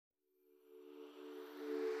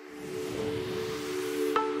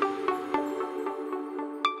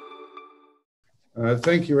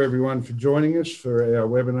Thank you everyone for joining us for our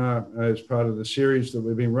webinar as part of the series that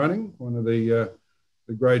we've been running. One of the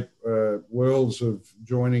great worlds of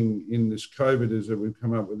joining in this COVID is that we've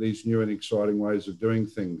come up with these new and exciting ways of doing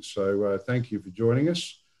things. So thank you for joining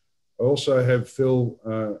us. I also have Phil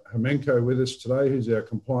Homenko with us today, who's our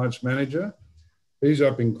compliance manager. He's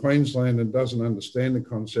up in Queensland and doesn't understand the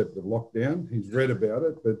concept of lockdown. He's read about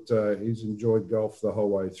it, but he's enjoyed golf the whole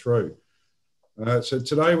way through. So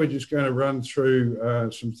today we're just going to run through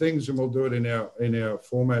some things, and we'll do it in our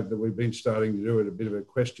format that we've been starting to do it, a bit of a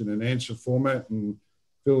question and answer format, and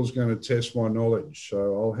Phil's going to test my knowledge.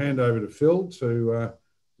 So I'll hand over to Phil to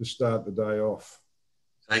start the day off.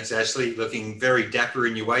 Thanks, Ashley. Looking very dapper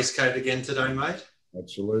in your waistcoat again today, mate.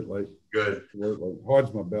 Absolutely. Good. Absolutely.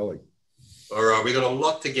 Hides my belly. All right, we've got a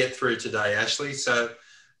lot to get through today, Ashley. So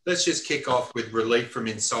let's just kick off with relief from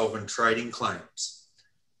insolvent trading claims.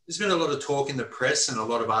 There's been a lot of talk in the press and a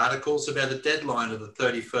lot of articles about a deadline of the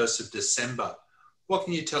 31st of December. What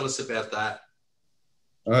can you tell us about that?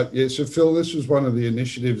 Yeah, so Phil, this was one of the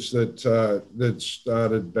initiatives that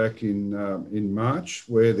started back in March,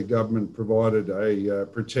 where the government provided a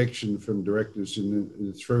protection from directors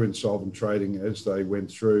through insolvent trading as they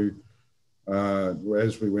went through,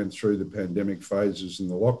 as we went through the pandemic phases and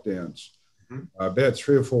the lockdowns. About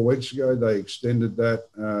 3 or 4 weeks ago, they extended that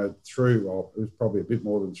through, well, it was probably a bit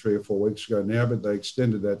more than 3 or 4 weeks ago now, but they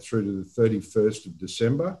extended that through to the 31st of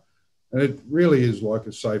December. And it really is like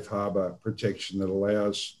a safe harbour protection that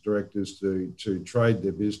allows directors to trade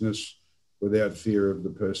their business without fear of the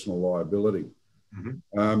personal liability.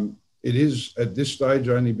 It is at this stage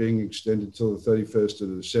only being extended till the 31st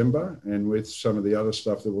of December, and with some of the other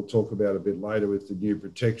stuff that we'll talk about a bit later with the new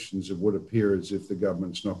protections, it would appear as if the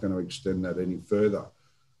government's not going to extend that any further.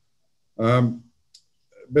 But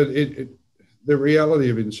the reality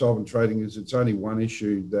of insolvent trading is it's only one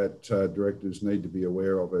issue that directors need to be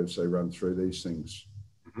aware of as they run through these things.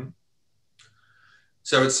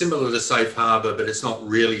 So it's similar to safe harbour, but it's not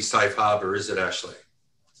really safe harbour, is it, Ashley?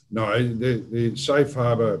 No, the safe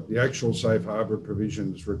harbour, the actual safe harbour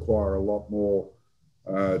provisions require a lot more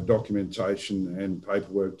documentation and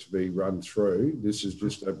paperwork to be run through. This is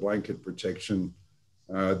just a blanket protection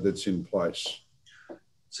that's in place.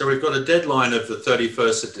 So we've got a deadline of the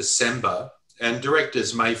 31st of December, and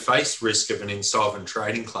directors may face risk of an insolvent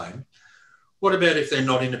trading claim. What about if they're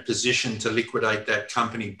not in a position to liquidate that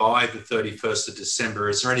company by the 31st of December?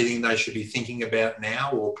 Is there anything they should be thinking about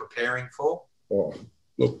now or preparing for? Oh,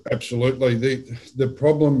 look, absolutely. The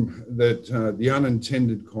problem that the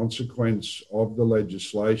unintended consequence of the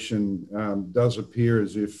legislation does appear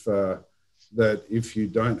as if that if you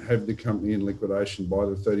don't have the company in liquidation by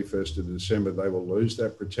the 31st of December, they will lose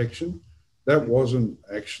that protection. That wasn't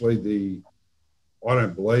actually I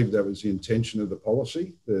don't believe that was the intention of the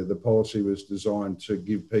policy. The policy was designed to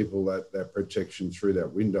give people that protection through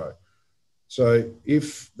that window. So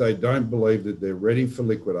if they don't believe that they're ready for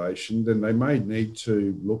liquidation, then they may need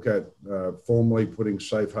to look at formally putting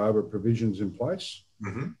safe harbour provisions in place.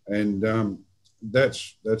 And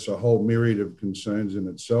that's a whole myriad of concerns in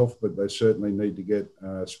itself, but they certainly need to get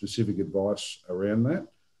specific advice around that.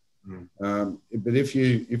 But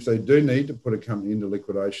if they do need to put a company into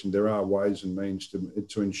liquidation, there are ways and means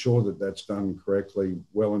to ensure that that's done correctly,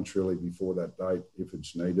 well and truly before that date, if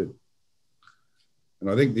it's needed. And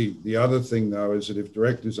I think the other thing, though, is that if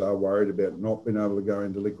directors are worried about not being able to go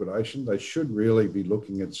into liquidation, they should really be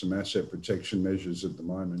looking at some asset protection measures at the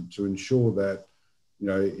moment to ensure that, you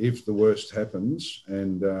know, if the worst happens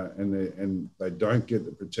and they don't get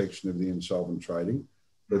the protection of the insolvent trading,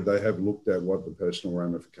 that they have looked at what the personal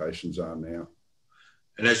ramifications are now.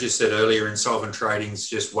 And as you said earlier, insolvent trading is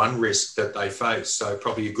just one risk that they face. So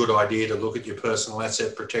probably a good idea to look at your personal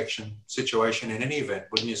asset protection situation in any event,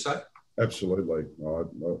 wouldn't you say? Absolutely.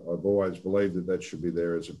 I've always believed that should be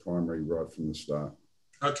there as a primary right from the start.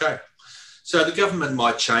 Okay. So the government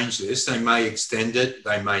might change this. They may extend it.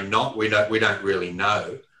 They may not. We don't really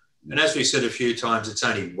know. And as we said a few times, it's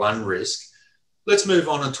only one risk. Let's move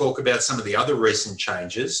on and talk about some of the other recent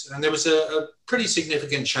changes. And there was a pretty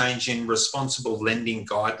significant change in responsible lending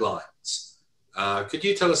guidelines. Could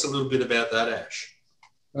you tell us a little bit about that, Ash?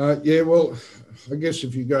 Yeah, well, I guess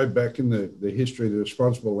if you go back in the history, the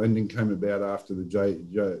responsible lending came about after the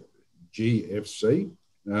GFC,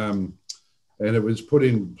 and it was put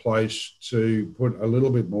in place to put a little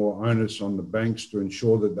bit more onus on the banks to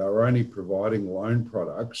ensure that they were only providing loan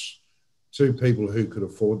products to people who could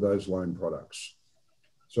afford those loan products.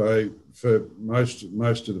 So for most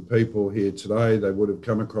of the people here today, they would have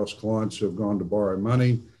come across clients who have gone to borrow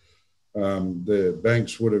money. The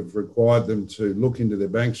banks would have required them to look into their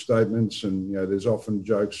bank statements, and there's often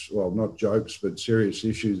jokes, well, not jokes, but serious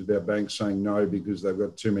issues about banks saying no because they've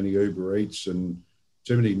got too many Uber Eats and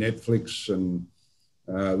too many Netflix, and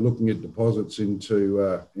looking at deposits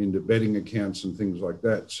into betting accounts and things like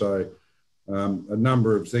that. So a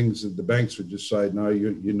number of things that the banks would just say, no,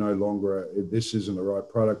 you're no longer, this isn't the right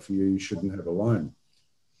product for you, you shouldn't have a loan.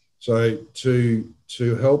 So to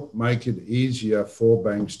help make it easier for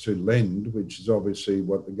banks to lend, which is obviously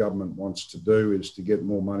what the government wants to do, is to get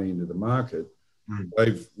more money into the market,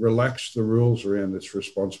 they've relaxed the rules around this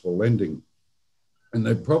responsible lending. And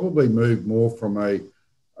they've probably moved more from a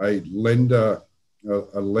lender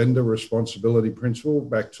responsibility principle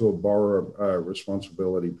back to a borrower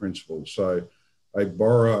responsibility principle. So a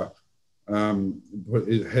borrower,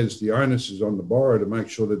 it has the onus is on the borrower to make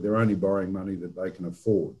sure that they're only borrowing money that they can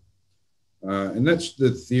afford. And that's the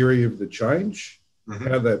theory of the change.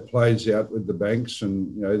 How that plays out with the banks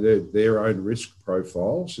and their own risk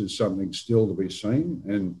profiles is something still to be seen.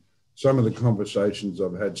 And some of the conversations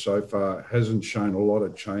I've had so far hasn't shown a lot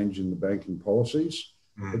of change in the banking policies.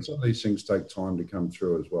 But some of these things take time to come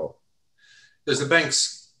through as well. Does the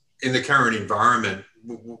banks in the current environment,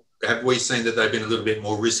 have we seen that they've been a little bit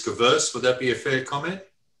more risk averse? Would that be a fair comment?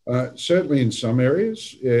 Certainly in some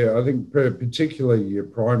areas, yeah. I think particularly your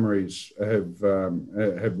primaries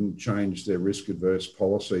haven't changed their risk adverse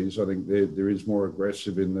policies. I think there is more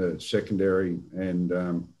aggressive in the secondary and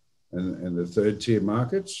the third tier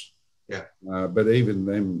markets. Yeah. But even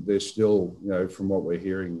them, they're still, from what we're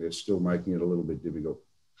hearing, they're still making it a little bit difficult.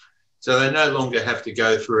 So they no longer have to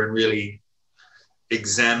go through and really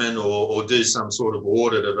examine or do some sort of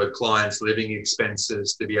audit of a client's living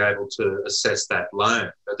expenses to be able to assess that loan.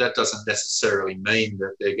 But that doesn't necessarily mean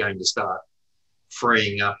that they're going to start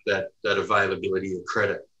freeing up that availability of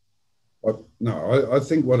credit. No, I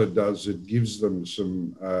think what it does, it gives them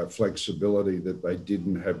some flexibility that they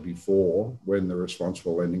didn't have before when the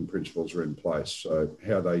responsible lending principles are in place. So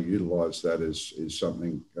how they utilise that is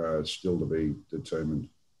something still to be determined.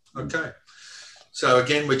 Okay. So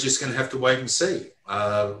again, we're just going to have to wait and see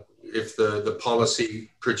if the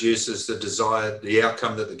policy produces the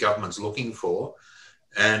outcome that the government's looking for,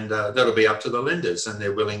 and that'll be up to the lenders and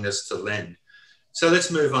their willingness to lend. So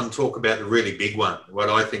let's move on and talk about the really big one, what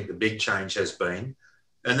I think the big change has been,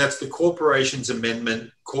 and that's the Corporations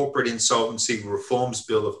Amendment Corporate Insolvency Reforms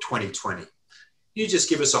Bill of 2020. Can you just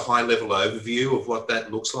give us a high-level overview of what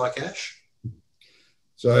that looks like, Ash?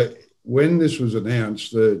 So when this was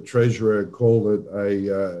announced, the Treasurer called it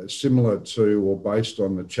a similar to or based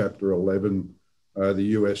on the Chapter 11, the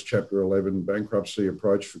US Chapter 11 bankruptcy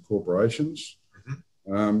approach for corporations.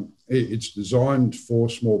 It's designed for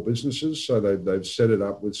small businesses, so they've set it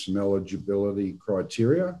up with some eligibility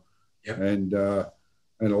criteria. Yep.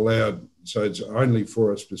 and allowed, so it's only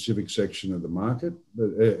for a specific section of the market.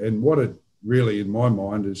 And what it really, in my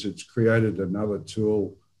mind, is it's created another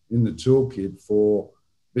tool in the toolkit for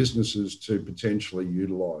businesses to potentially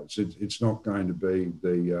utilise. It's not going to be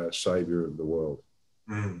the saviour of the world.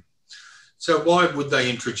 So why would they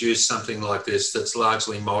introduce something like this that's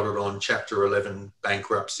largely modelled on Chapter 11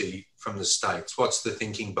 bankruptcy from the States? What's the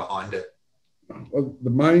thinking behind it? Well, the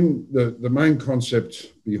main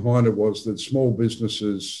concept behind it was that small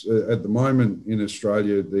businesses, at the moment in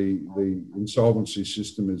Australia, the insolvency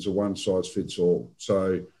system is a one-size-fits-all.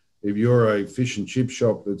 So if you're a fish and chip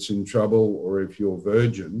shop that's in trouble, or if you're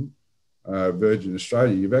Virgin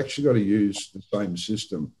Australia, you've actually got to use the same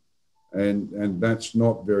system. And that's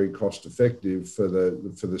not very cost effective for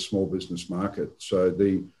the small business market. So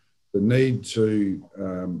the need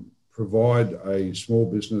to provide a small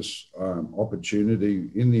business opportunity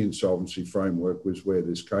in the insolvency framework was where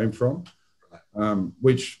this came from,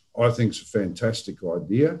 which I think is a fantastic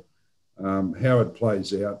idea. How it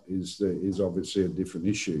plays out is obviously a different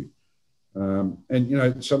issue.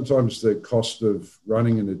 And, sometimes the cost of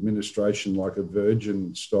running an administration like a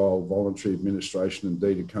Virgin-style voluntary administration and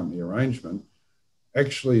deed of company arrangement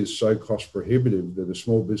actually is so cost prohibitive that a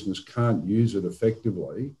small business can't use it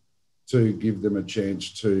effectively to give them a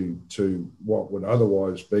chance to what would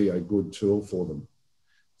otherwise be a good tool for them.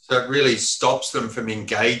 So it really stops them from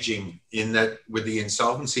engaging in that with the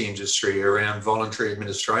insolvency industry around voluntary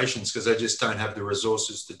administrations because they just don't have the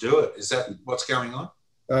resources to do it. Is that what's going on?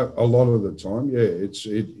 A lot of the time, yeah.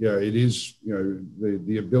 It is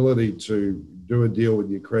the ability to do a deal with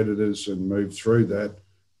your creditors and move through that.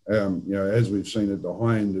 As we've seen at the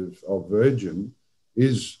high end of Virgin,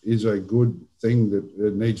 is a good thing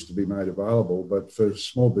that needs to be made available. But for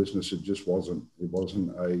small business, it just wasn't. It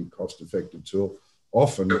wasn't a cost-effective tool.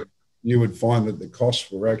 Often, you would find that the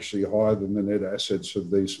costs were actually higher than the net assets of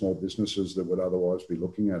these small businesses that would otherwise be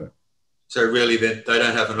looking at it. So really they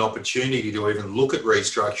don't have an opportunity to even look at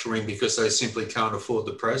restructuring because they simply can't afford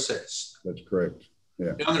the process. That's correct.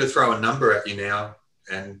 Yeah. Now I'm going to throw a number at you now.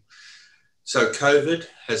 And so COVID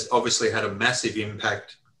has obviously had a massive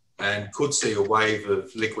impact and could see a wave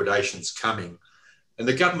of liquidations coming. And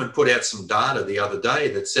the government put out some data the other day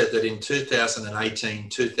that said that in 2018,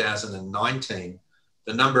 2019,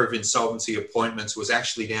 the number of insolvency appointments was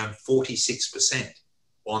actually down 46%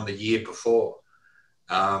 on the year before.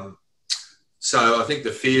 So I think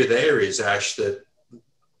the fear there is, Ash, that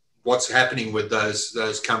what's happening with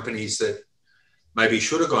those companies that maybe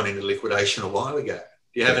should have gone into liquidation a while ago.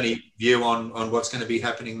 Do you have any view on what's going to be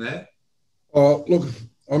happening there? Oh, look,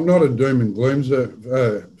 I'm not a doom and gloom,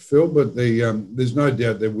 Phil, but there's no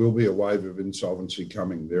doubt there will be a wave of insolvency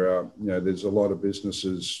coming. There's a lot of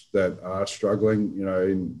businesses that are struggling.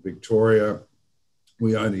 In Victoria,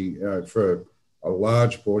 we only, for a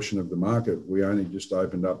large portion of the market, we only just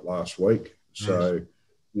opened up last week. So,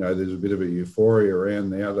 there's a bit of a euphoria around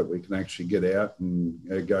now that we can actually get out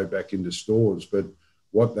and go back into stores. But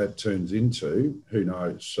what that turns into, who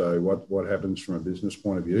knows? So what happens from a business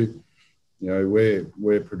point of view?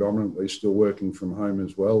 We're predominantly still working from home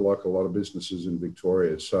as well, like a lot of businesses in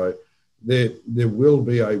Victoria. So there will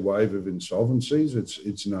be a wave of insolvencies.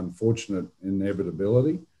 It's an unfortunate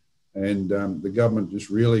inevitability. And the government just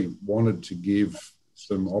really wanted to give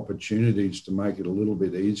some opportunities to make it a little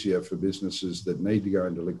bit easier for businesses that need to go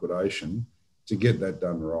into liquidation to get that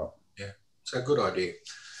done right. Yeah, so good idea.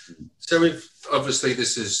 So obviously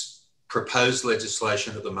this is proposed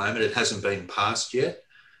legislation at the moment. It hasn't been passed yet.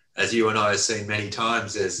 As you and I have seen many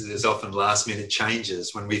times, there's often last minute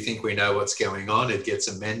changes. When we think we know what's going on, it gets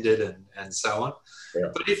amended and so on. Yeah.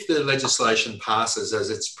 But if the legislation passes as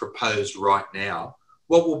it's proposed right now,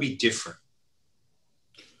 what will be different?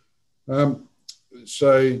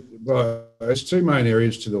 There's two main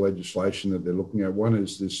areas to the legislation that they're looking at. One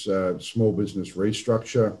is this small business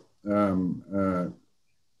restructure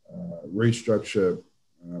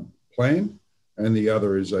plan, and the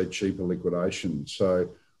other is a cheaper liquidation. So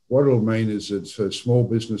what it'll mean is it's for small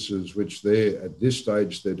businesses which at this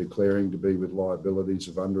stage they're declaring to be with liabilities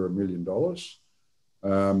of under $1 million,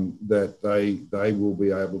 that they will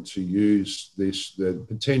be able to use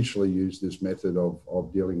potentially use this method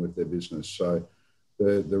of dealing with their business. So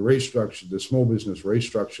the small business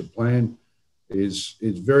restructure plan is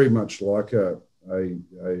very much like it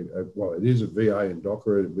is a VA and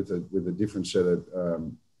DOCA with a different set of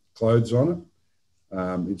clothes on it.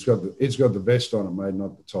 It's got the vest on it, mate,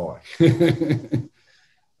 not the tie.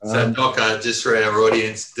 So DOCA, just for our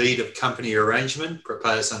audience, deed of company arrangement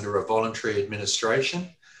proposed under a voluntary administration.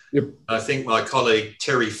 Yep. I think my colleague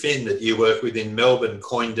Terry Finn that you work with in Melbourne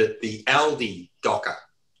coined it the Aldi DOCA.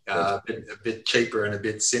 A bit cheaper and a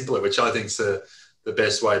bit simpler, which I think is the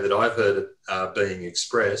best way that I've heard it being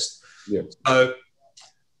expressed. Yeah. So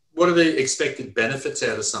what are the expected benefits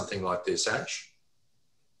out of something like this, Ash?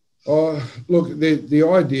 Look, the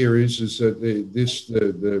idea is that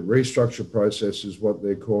the restructure process is what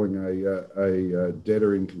they're calling a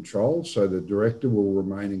debtor in control. So the director will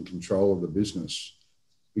remain in control of the business.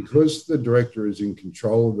 Because the director is in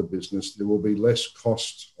control of the business, there will be less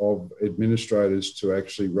cost of administrators to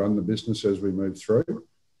actually run the business as we move through.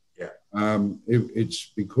 Yeah.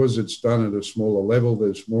 It's because it's done at a smaller level.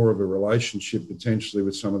 There's more of a relationship potentially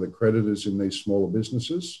with some of the creditors in these smaller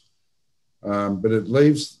businesses. But it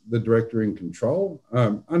leaves the director in control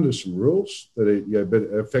under some rules. But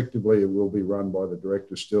effectively it will be run by the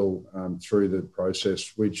director still through the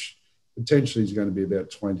process, which potentially is going to be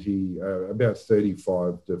about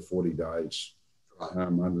 35 to 40 days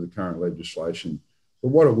under the current legislation. But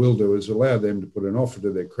what it will do is allow them to put an offer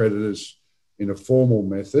to their creditors in a formal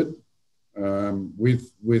method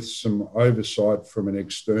with some oversight from an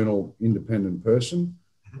external independent person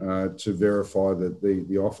to verify that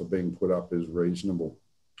the offer being put up is reasonable.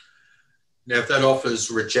 Now, if that offer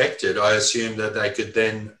is rejected, I assume that they could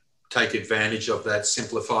then take advantage of that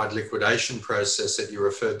simplified liquidation process that you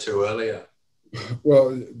referred to earlier?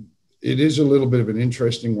 Well, it is a little bit of an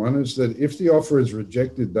interesting one, is that if the offer is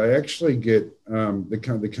rejected, they actually get,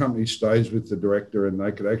 the company stays with the director and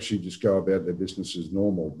they could actually just go about their business as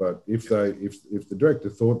normal. But if the director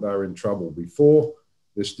thought they were in trouble before,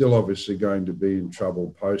 they're still obviously going to be in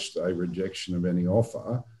trouble post a rejection of any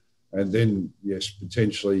offer. And then, yes,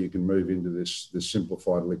 potentially you can move into this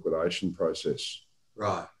simplified liquidation process.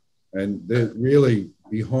 Right. And really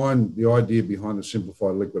the idea behind the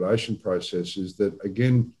simplified liquidation process is that,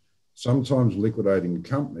 again, sometimes liquidating a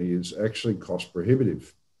company is actually cost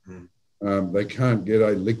prohibitive. They can't get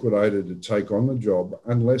a liquidator to take on the job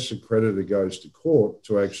unless a creditor goes to court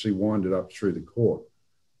to actually wind it up through the court.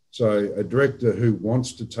 So a director who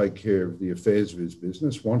wants to take care of the affairs of his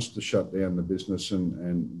business, wants to shut down the business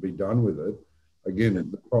and be done with it, again,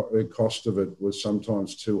 the cost of it was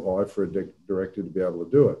sometimes too high for a director to be able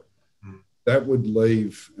to do it. That would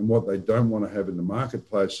leave, and what they don't want to have in the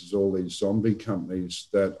marketplace is all these zombie companies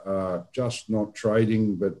that are just not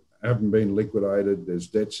trading but haven't been liquidated. There's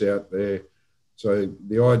debts out there. So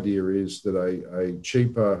the idea is that a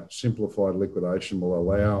cheaper, simplified liquidation will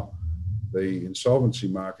allow the insolvency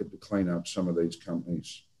market to clean up some of these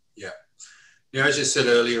companies. Yeah. Now, as you said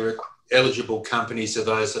earlier, eligible companies are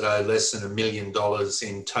those that owe less than $1 million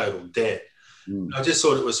in total debt. I just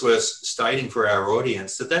thought it was worth stating for our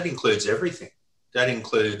audience that that includes everything. That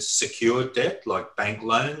includes secured debt like bank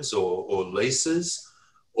loans or leases,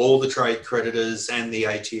 all the trade creditors and the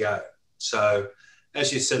ATO. So,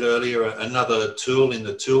 as you said earlier, another tool in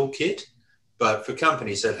the toolkit. But for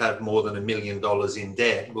companies that have more than $1 million in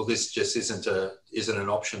debt, well, this just isn't an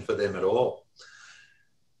option for them at all.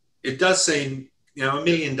 It does seem, $1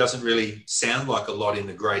 million doesn't really sound like a lot in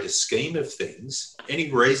the greater scheme of things.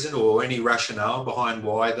 Any reason or any rationale behind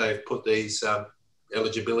why they've put these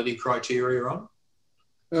eligibility criteria on?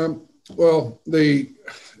 Well,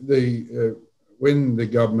 when the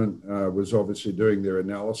government was obviously doing their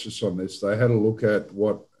analysis on this, they had a look at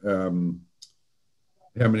what the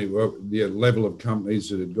level of companies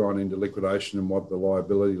that had gone into liquidation and what the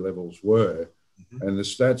liability levels were. And the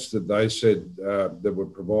stats that they said that were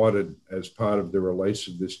provided as part of the release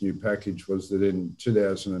of this new package was that in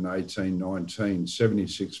 2018-19,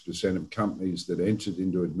 76% of companies that entered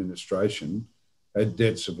into administration had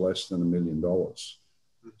debts of less than $1 million.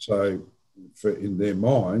 So in their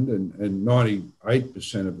mind, and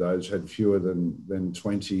 98% of those had fewer than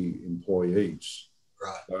 20 employees.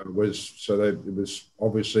 Right. It was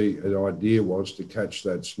obviously an idea was to catch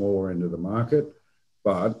that smaller end of the market.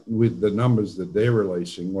 But with the numbers that they're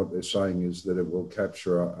releasing, what they're saying is that it will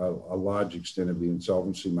capture a large extent of the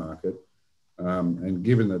insolvency market. And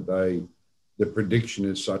given that the prediction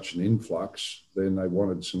is such an influx, then they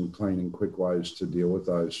wanted some clean and quick ways to deal with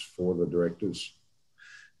those for the directors.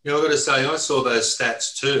 I've got to say, I saw those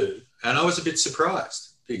stats too, and I was a bit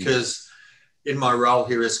surprised because in my role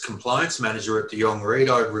here as compliance manager at the Jonge,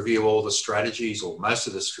 I review all the strategies, or most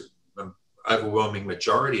of the overwhelming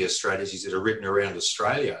majority of strategies that are written around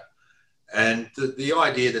Australia. And the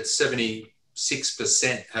idea that 76%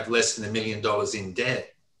 have less than $1 million in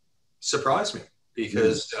debt surprised me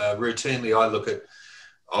because routinely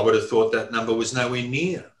I would have thought that number was nowhere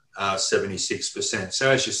near 76%. So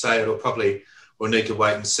as you say, we'll need to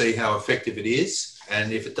wait and see how effective it is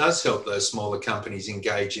and if it does help those smaller companies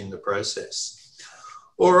engage in the process.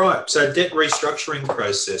 All right, so debt restructuring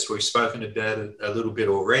process, we've spoken about it a little bit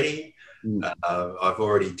already. I've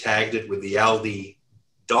already tagged it with the Aldi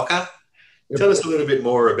docker. Yep. Tell us a little bit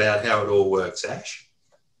more about how it all works, Ash.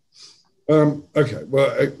 Okay,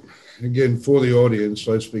 well, again, for the audience,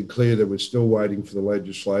 let's be clear that we're still waiting for the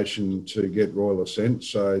legislation to get royal assent.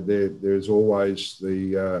 So there's always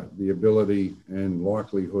the ability and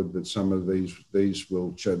likelihood that some of these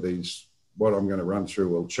what I'm going to run through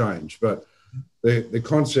will change. But the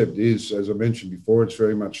concept is, as I mentioned before, it's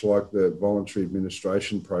very much like the voluntary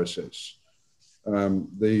administration process.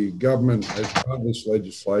 The government, as part of this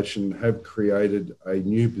legislation, have created a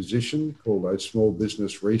new position called a small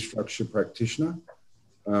business restructure practitioner.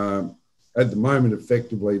 At the moment,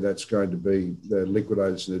 effectively, that's going to be the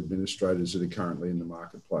liquidators and administrators that are currently in the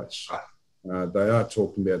marketplace. They are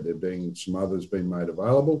talking about there being some others being made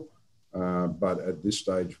available, but at this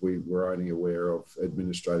stage, we're only aware of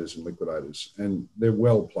administrators and liquidators, and they're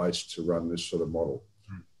well placed to run this sort of model.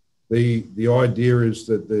 The idea is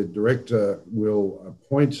that the director will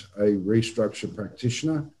appoint a restructure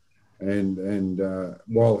practitioner, and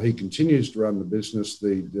while he continues to run the business,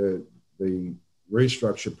 the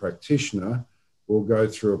restructure practitioner will go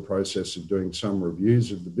through a process of doing some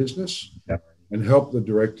reviews of the business and help the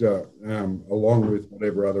director, along with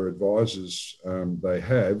whatever other advisors they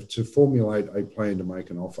have, to formulate a plan to make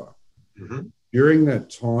an offer. During that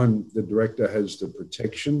time, the director has the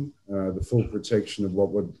protection, the full protection of what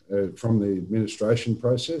would from the administration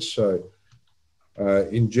process. So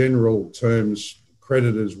in general terms,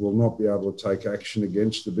 creditors will not be able to take action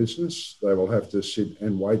against the business. They will have to sit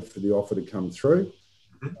and wait for the offer to come through.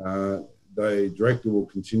 The director will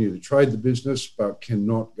continue to trade the business, but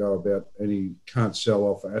cannot go about can't sell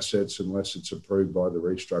off assets unless it's approved by the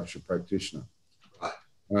restructure practitioner.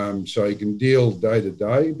 So he can deal day to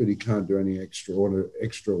day, but he can't do any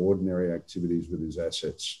extraordinary activities with his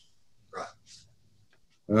assets.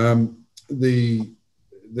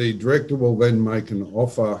 the director will then make an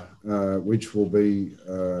offer, which will be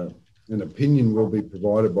an opinion will be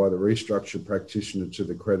provided by the restructure practitioner to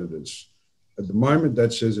the creditors. At the moment,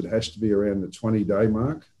 that says it has to be around the 20-day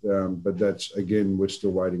mark, but that's, again, we're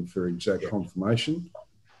still waiting for exact confirmation.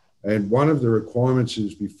 And one of the requirements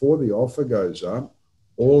is before the offer goes up,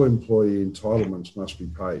 all employee entitlements must be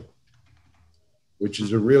paid, which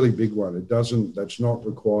is a really big one. That's not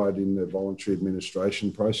required in the voluntary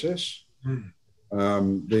administration process.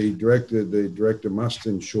 The director must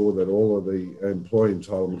ensure that all of the employee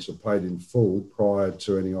entitlements are paid in full prior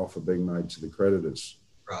to any offer being made to the creditors.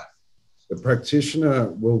 Right. The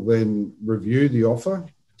practitioner will then review the offer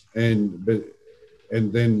and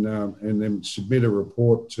then submit a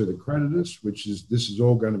report to the creditors, this is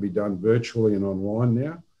all going to be done virtually and online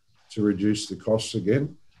now to reduce the costs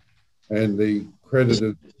again. And the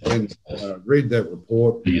creditors then read that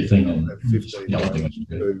report. Do you think I'll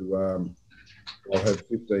have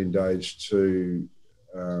 15 days to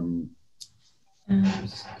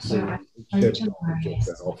accept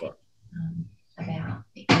that offer. About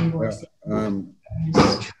the invoice.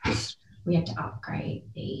 We have to upgrade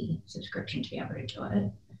the subscription to be able to do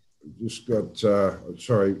it. Just got,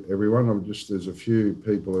 sorry, everyone. There's a few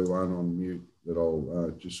people who aren't on mute that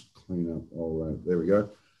I'll just clean up. There we go.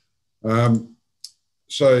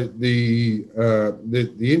 So the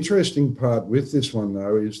interesting part with this one,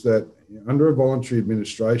 though, is that under a voluntary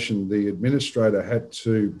administration, the administrator had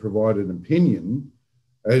to provide an opinion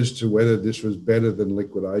as to whether this was better than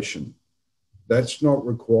liquidation. That's not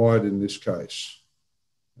required in this case.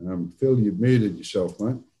 Phil, you've muted yourself,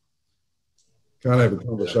 mate. Can't have a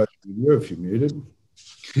conversation with you if you're muted.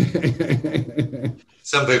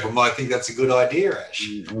 Some people might think that's a good idea, Ash.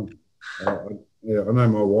 Yeah, I know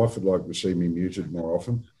my wife would like to see me muted more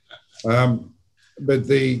often. But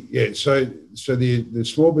so the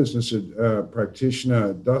small business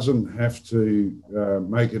practitioner doesn't have to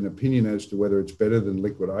make an opinion as to whether it's better than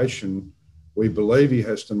liquidation. We believe he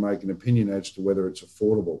has to make an opinion as to whether it's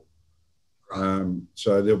affordable.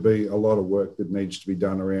 So there'll be a lot of work that needs to be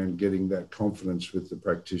done around getting that confidence with the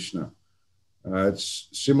practitioner. It's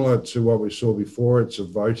similar to what we saw before. It's a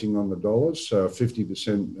voting on the dollars. So a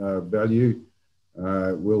 50% value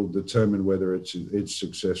will determine whether it's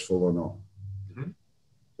successful or not.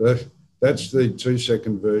 So that's the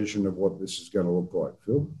 2-second version of what this is going to look like,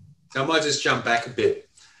 Phil. I might just jump back a bit.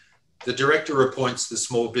 The director appoints the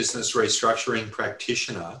small business restructuring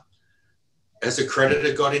practitioner. Has a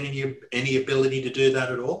creditor got any ability to do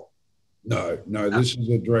that at all? No. This is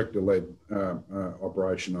a director-led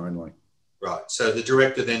operation only. Right. So the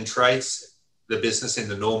director then trades the business in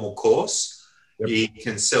the normal course. Yep. He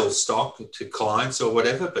can sell stock to clients or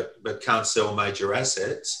whatever, but can't sell major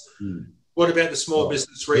assets. What about the small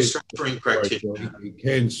business restructuring practitioner? He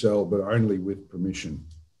can sell, but only with permission.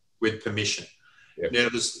 With permission. Yep. Now,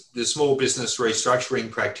 the small business restructuring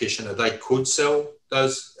practitioner, they could sell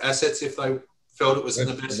those assets if they felt it was in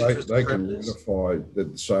the best interest. They can ratify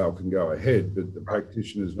that the sale can go ahead, but the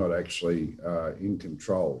practitioner is not actually in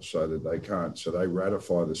control, so that they can't. So they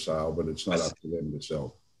ratify the sale, but it's not up to them to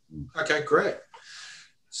sell. Okay, great.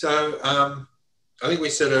 So I think we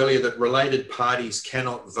said earlier that related parties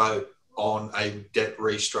cannot vote on a debt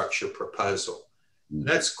restructure proposal.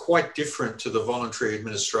 That's quite different to the voluntary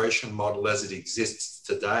administration model as it exists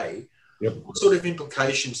today. Yep. What sort of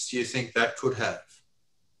implications do you think that could have?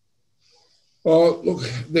 Well, look,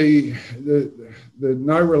 the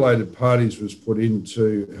no related parties was put in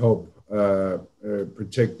to help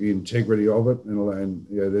protect the integrity of it, and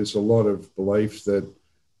there's a lot of belief that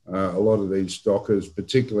a lot of these dockers,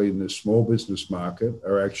 particularly in the small business market,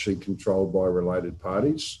 are actually controlled by related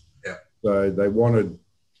parties. Yeah. So they wanted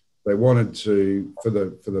to, for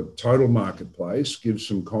the total marketplace, give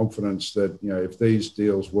some confidence that if these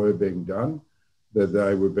deals were being done, that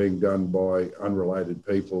they were being done by unrelated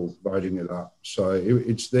people voting it up. So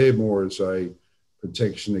it's there more as a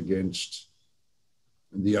protection against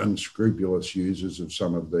the unscrupulous users of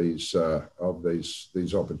some of these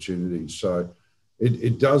opportunities. So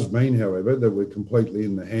it does mean, however, that we're completely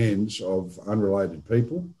in the hands of unrelated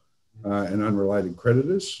people and unrelated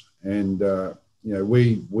creditors, and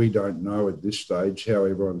we don't know at this stage how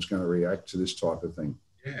everyone's going to react to this type of thing.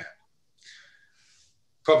 Yeah.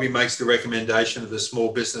 Probably makes the recommendation of the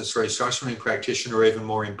small business restructuring practitioner even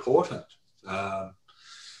more important. The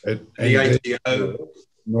ATO...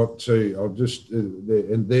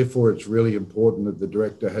 and therefore it's really important that the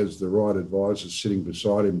director has the right advisors sitting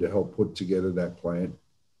beside him to help put together that plan.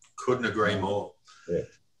 Couldn't agree more. Yeah.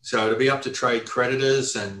 So it'll be up to trade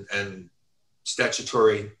creditors and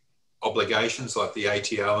statutory obligations like the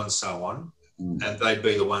ATO and so on. and they'd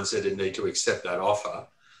be the ones that would need to accept that offer.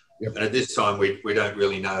 Yep. And at this time, we don't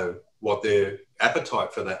really know what their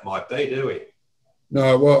appetite for that might be, do we?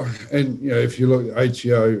 No, well, and if you look at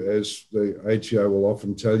ATO, as the ATO will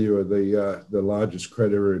often tell you, are the largest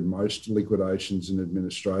creditor in most liquidations and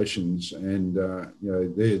administrations, and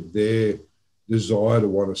their desire to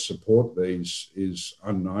want to support these is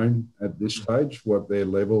unknown at this stage. What their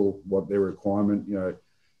level, what their requirement,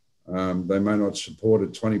 they may not support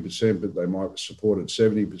at 20%, but they might support at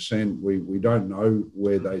 70%. We don't know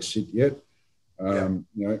where they sit yet. And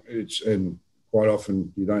quite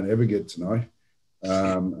often you don't ever get to know.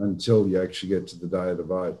 Until you actually get to the day of the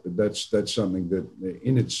vote. But that's something that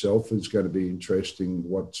in itself is going to be interesting,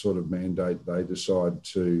 what sort of mandate they decide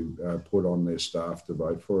to put on their staff to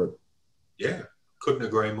vote for it. Yeah, couldn't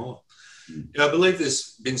agree more. I believe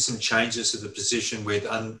there's been some changes to the position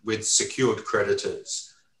with secured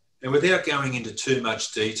creditors. And without going into too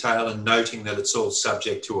much detail and noting that it's all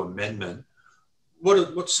subject to amendment,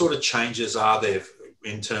 what sort of changes are there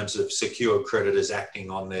in terms of secured creditors acting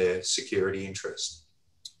on their security interest?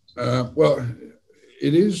 Well,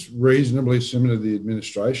 it is reasonably similar to the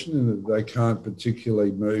administration in that they can't particularly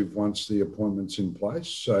move once the appointment's in place.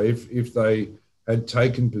 So if they had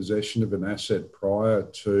taken possession of an asset prior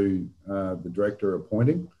to the director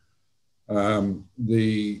appointing,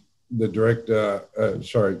 they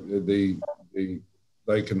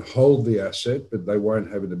can hold the asset, but they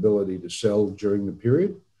won't have an ability to sell during the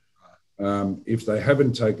period. If they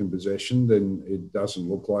haven't taken possession, then it doesn't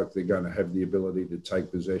look like they're going to have the ability to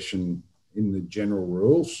take possession in the general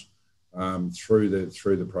rules through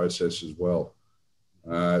the process as well.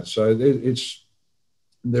 So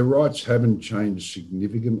their rights haven't changed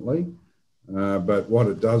significantly, but what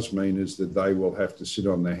it does mean is that they will have to sit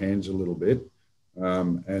on their hands a little bit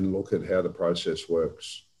and look at how the process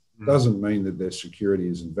works. Doesn't mean that their security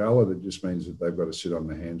isn't valid. It just means that they've got to sit on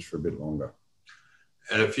their hands for a bit longer.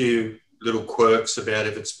 And a few little quirks about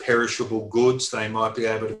if it's perishable goods, they might be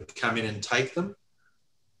able to come in and take them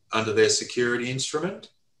under their security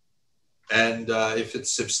instrument. And if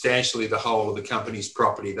it's substantially the whole of the company's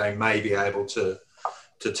property, they may be able to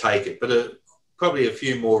take it. But probably a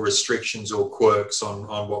few more restrictions or quirks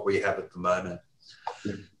on what we have at the moment.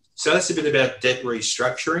 Yeah. So that's a bit about debt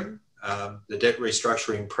restructuring, the debt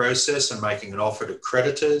restructuring process and making an offer to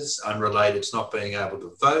creditors, unrelated to not being able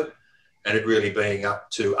to vote, and it really being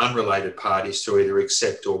up to unrelated parties to either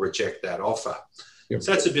accept or reject that offer. Yep.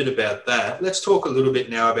 So that's a bit about that. Let's talk a little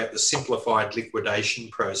bit now about the simplified liquidation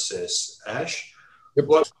process. Ash, yep.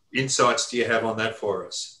 What insights do you have on that for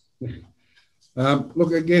us?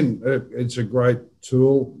 Look, again, it's a great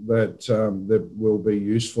tool that will be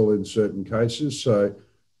useful in certain cases. So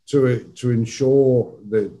to ensure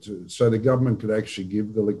that, so the government could actually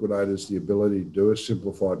give the liquidators the ability to do a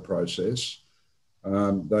simplified process.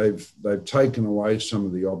 They've taken away some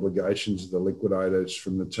of the obligations of the liquidators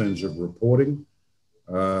from the terms of reporting.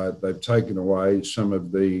 They've taken away some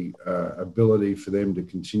of the ability for them to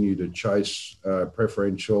continue to chase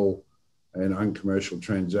preferential and uncommercial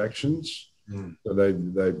transactions. So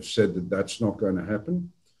they've said that that's not going to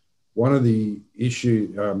happen. One of the issues,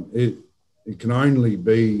 it can only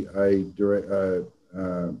be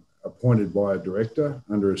appointed by a director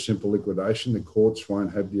under a simple liquidation. The courts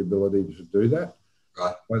won't have the ability to do that.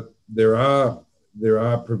 Right. But there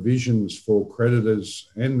are provisions for creditors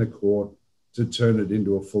and the court to turn it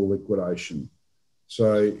into a full liquidation.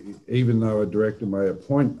 So even though a director may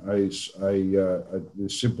appoint a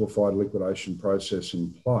simplified liquidation process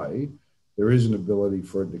in play, there is an ability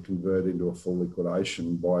for it to convert into a full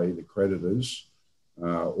liquidation by the creditors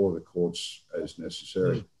or the courts as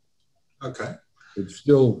necessary. Okay. It's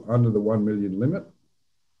still under the 1 million limit.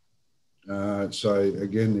 So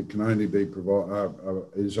again, it can only be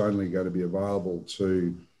is only going to be available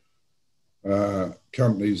to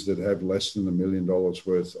companies that have less than $1 million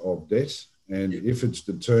worth of debt. And if it's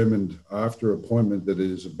determined after appointment that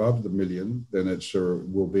it is above the million, then it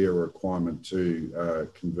will be a requirement to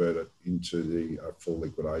convert it into the full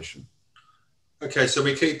liquidation. Okay, so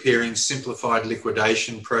we keep hearing simplified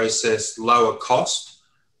liquidation process, lower cost.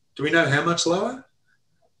 Do we know how much lower?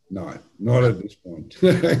 No, not at this point.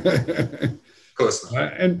 Of course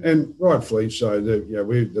not. And rightfully so.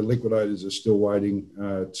 The liquidators are still waiting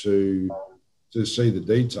to see the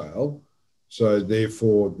detail. So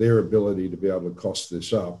therefore, their ability to be able to cost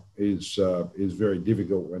this up is very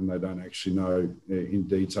difficult when they don't actually know in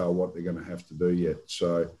detail what they're going to have to do yet.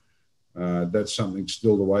 So that's something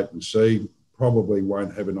still to wait and see. Probably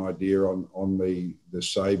won't have an idea on the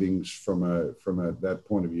savings from that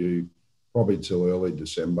point of view probably till early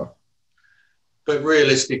December. but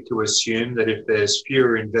realistic to assume that if there's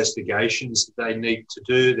fewer investigations that they need to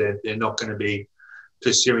do, they're not going to be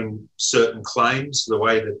pursuing certain claims the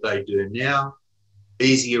way that they do now.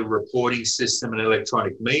 Easier reporting system and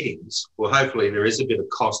electronic meetings. Well, hopefully there is a bit of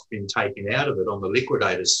cost being taken out of it on the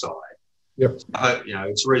liquidator's side. Yep.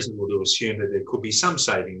 It's reasonable to assume that there could be some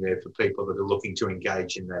saving there for people that are looking to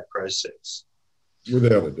engage in that process.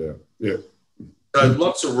 Without a doubt, yeah. So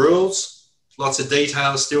lots of rules, lots of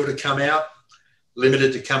details still to come out,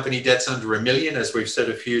 limited to company debts under $1 million, as we've said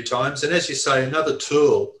a few times. And as you say, another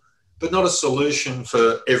tool, but not a solution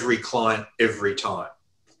for every client every time.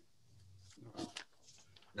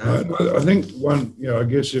 No. I think I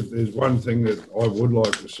guess if there's one thing that I would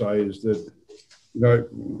like to say is that,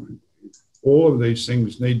 all of these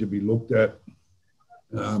things need to be looked at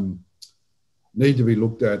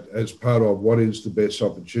as part of what is the best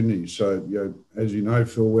opportunity. So, as you know,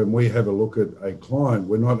 Phil, when we have a look at a client,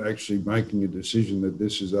 we're not actually making a decision that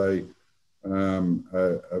this is a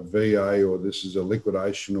VA or this is a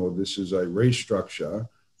liquidation or this is a restructure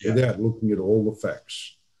without looking at all the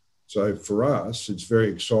facts. So for us, it's very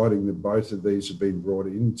exciting that both of these have been brought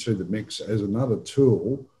into the mix as another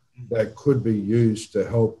tool that could be used to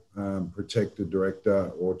help protect the director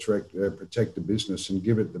or protect the business and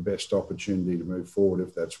give it the best opportunity to move forward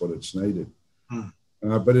if that's what it's needed.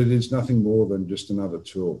 But it is nothing more than just another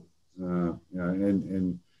tool.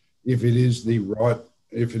 And if it is the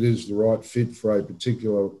right fit for a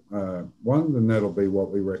particular one, then that'll be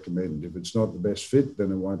what we recommend. If it's not the best fit,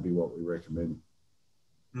 then it won't be what we recommend.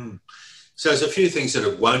 So there's a few things that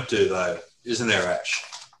it won't do, though, isn't there, Ash?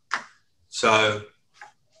 So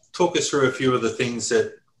talk us through a few of the things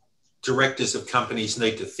that directors of companies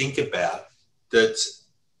need to think about that's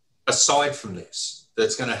aside from this,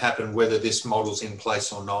 that's going to happen whether this model's in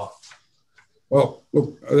place or not. Well,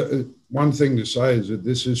 look, one thing to say is that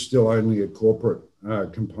this is still only a corporate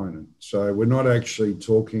component. So we're not actually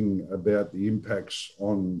talking about the impacts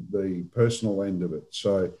on the personal end of it.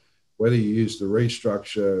 So whether you use the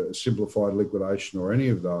restructure, simplified liquidation, or any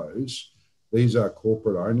of those, these are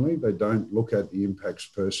corporate only. They don't look at the impacts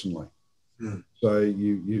personally. So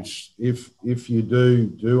if you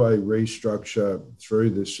do a restructure through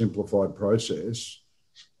this simplified process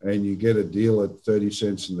and you get a deal at 30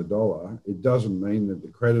 cents in the dollar, it doesn't mean that the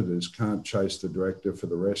creditors can't chase the director for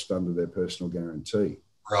the rest under their personal guarantee.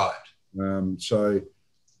 Right. So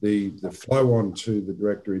the flow on to the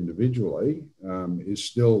director individually is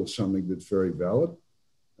still something that's very valid.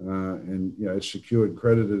 And, secured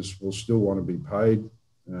creditors will still want to be paid.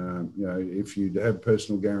 If you have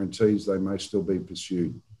personal guarantees, they may still be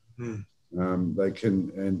pursued. They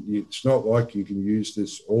can, and it's not like you can use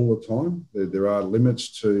this all the time. There are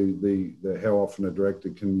limits to the how often a director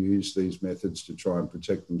can use these methods to try and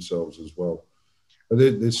protect themselves as well. But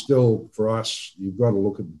there's still, for us, you've got to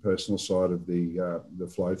look at the personal side of the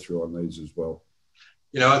flow through on these as well.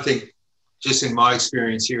 I think just in my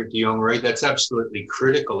experience here at Jonge, that's absolutely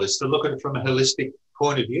critical, is to look at it from a holistic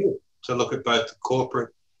point of view, to look at both the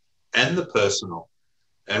corporate and the personal.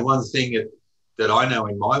 And one thing that I know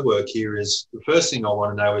in my work here is the first thing I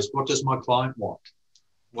want to know is, what does my client want?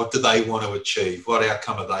 What do they want to achieve? What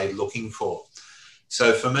outcome are they looking for?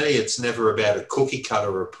 So for me, it's never about a cookie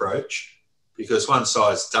cutter approach, because one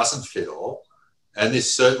size doesn't fit all. And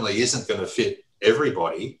this certainly isn't going to fit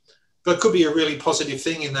everybody, but could be a really positive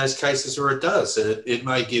thing in those cases where it does. It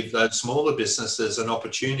may give those smaller businesses an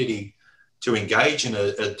opportunity to engage in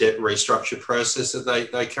a debt restructure process that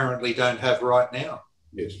they currently don't have right now.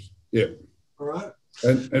 Yes. Yeah. All right.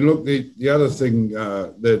 And look, the other thing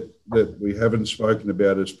that we haven't spoken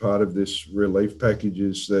about as part of this relief package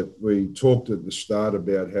is that we talked at the start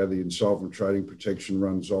about how the insolvent trading protection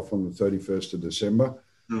runs off on the 31st of December.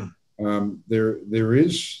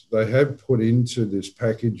 They have put into this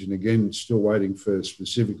package, and again, still waiting for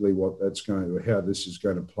specifically how this is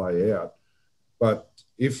going to play out. But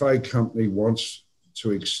if a company wants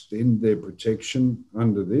to extend their protection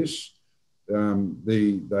under this,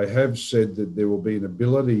 they have said that there will be an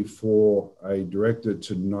ability for a director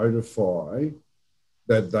to notify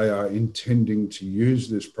that they are intending to use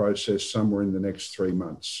this process somewhere in the next 3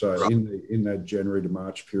 months. So right. in that January to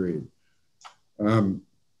March period.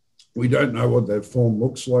 We don't know what that form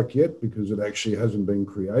looks like yet because it actually hasn't been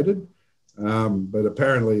created. But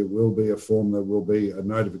apparently it will be a form that will be a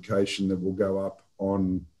notification that will go up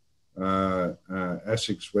on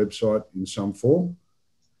ASIC's website in some form.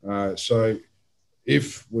 So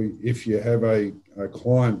if you have a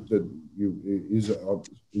client that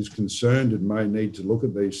is concerned and may need to look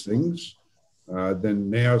at these things, then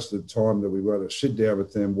now's the time that we've got to sit down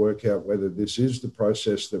with them, work out whether this is the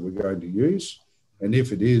process that we're going to use, And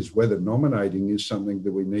if it is, whether nominating is something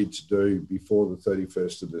that we need to do before the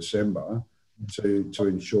 31st of December to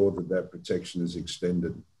ensure that that protection is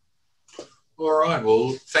extended. All right.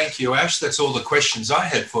 Well, thank you, Ash. That's all the questions I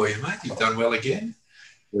had for you, mate. You've done well again.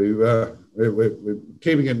 We're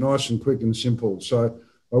keeping it nice and quick and simple. So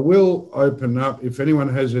I will open up. If anyone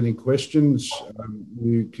has any questions,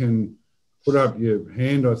 you can put up your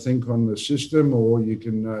hand, I think, on the system, or you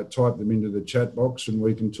can type them into the chat box, and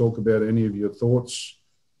we can talk about any of your thoughts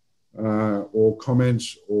or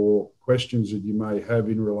comments or questions that you may have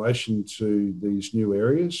in relation to these new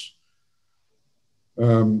areas.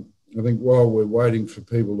 I think while we're waiting for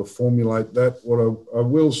people to formulate that, what I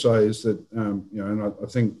will say is that, and I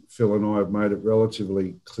think Phil and I have made it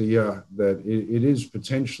relatively clear that it is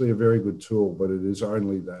potentially a very good tool, but it is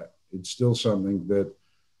only that. It's still something that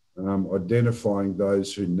identifying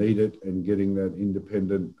those who need it and getting that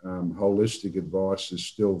independent, holistic advice is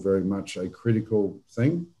still very much a critical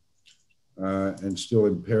thing and still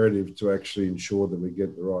imperative to actually ensure that we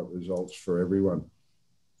get the right results for everyone.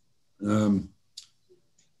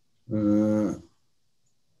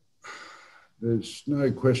 There's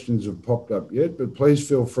no questions have popped up yet, but please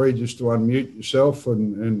feel free just to unmute yourself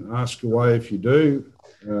and ask away if you do.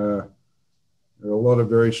 There are a lot of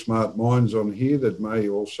very smart minds on here that may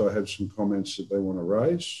also have some comments that they want to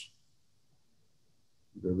raise.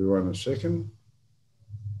 Give everyone a second.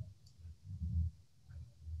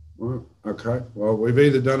 Well, okay. Well, we've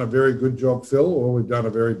either done a very good job, Phil, or we've done a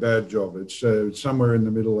very bad job. It's somewhere in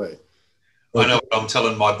the middle there. I know what I'm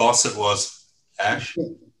telling my boss it was, Ash.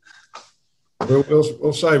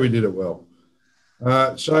 We'll say we did it well.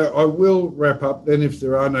 So I will wrap up then if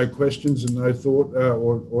there are no questions and no thought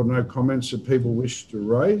or no comments that people wish to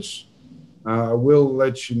raise. I will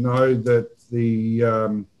let you know that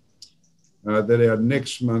that our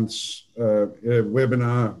next month's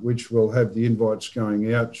webinar, which will have the invites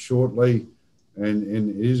going out shortly, and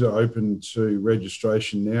it is open to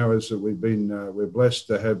registration now, is that we're blessed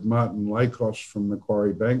to have Martin Lakos from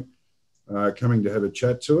Macquarie Bank coming to have a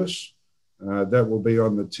chat to us. That will be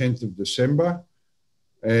on the 10th of December.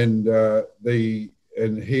 And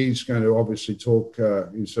he's going to obviously talk.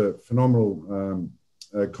 He's a phenomenal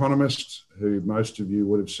economist who most of you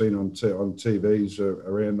would have seen on TVs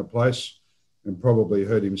around the place, and probably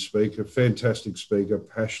heard him speak. A fantastic speaker,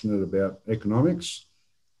 passionate about economics,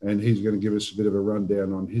 and he's going to give us a bit of a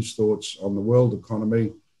rundown on his thoughts on the world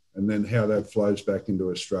economy and then how that flows back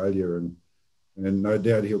into Australia. And no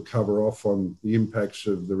doubt he'll cover off on the impacts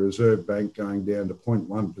of the Reserve Bank going down to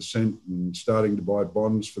 0.1% and starting to buy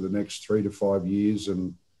bonds for the next 3 to 5 years,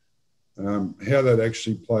 and how that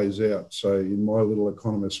actually plays out. So in my little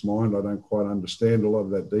economist mind, I don't quite understand a lot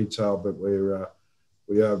of that detail, but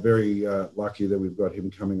we are very lucky that we've got him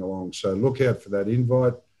coming along. So look out for that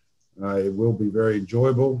invite. It will be very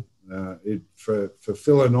enjoyable. For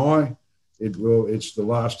Phil and I, it's the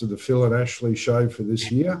last of the Phil and Ashley show for this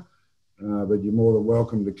year. But you're more than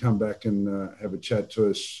welcome to come back and have a chat to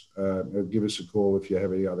us. Give us a call if you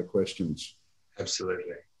have any other questions.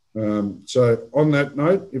 Absolutely. So on that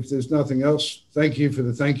note, if there's nothing else, thank you for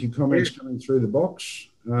the thank you comments coming through the box.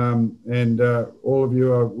 And all of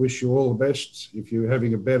you, I wish you all the best. If you're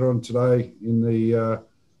having a bet on today in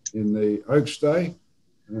the Oaks Day,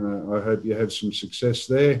 I hope you have some success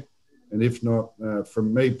there. And if not,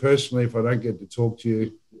 from me personally, if I don't get to talk to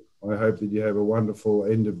you, I hope that you have a wonderful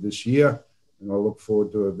end of this year, and I look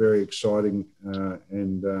forward to a very exciting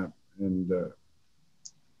and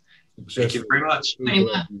thank you very much.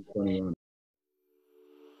 2021.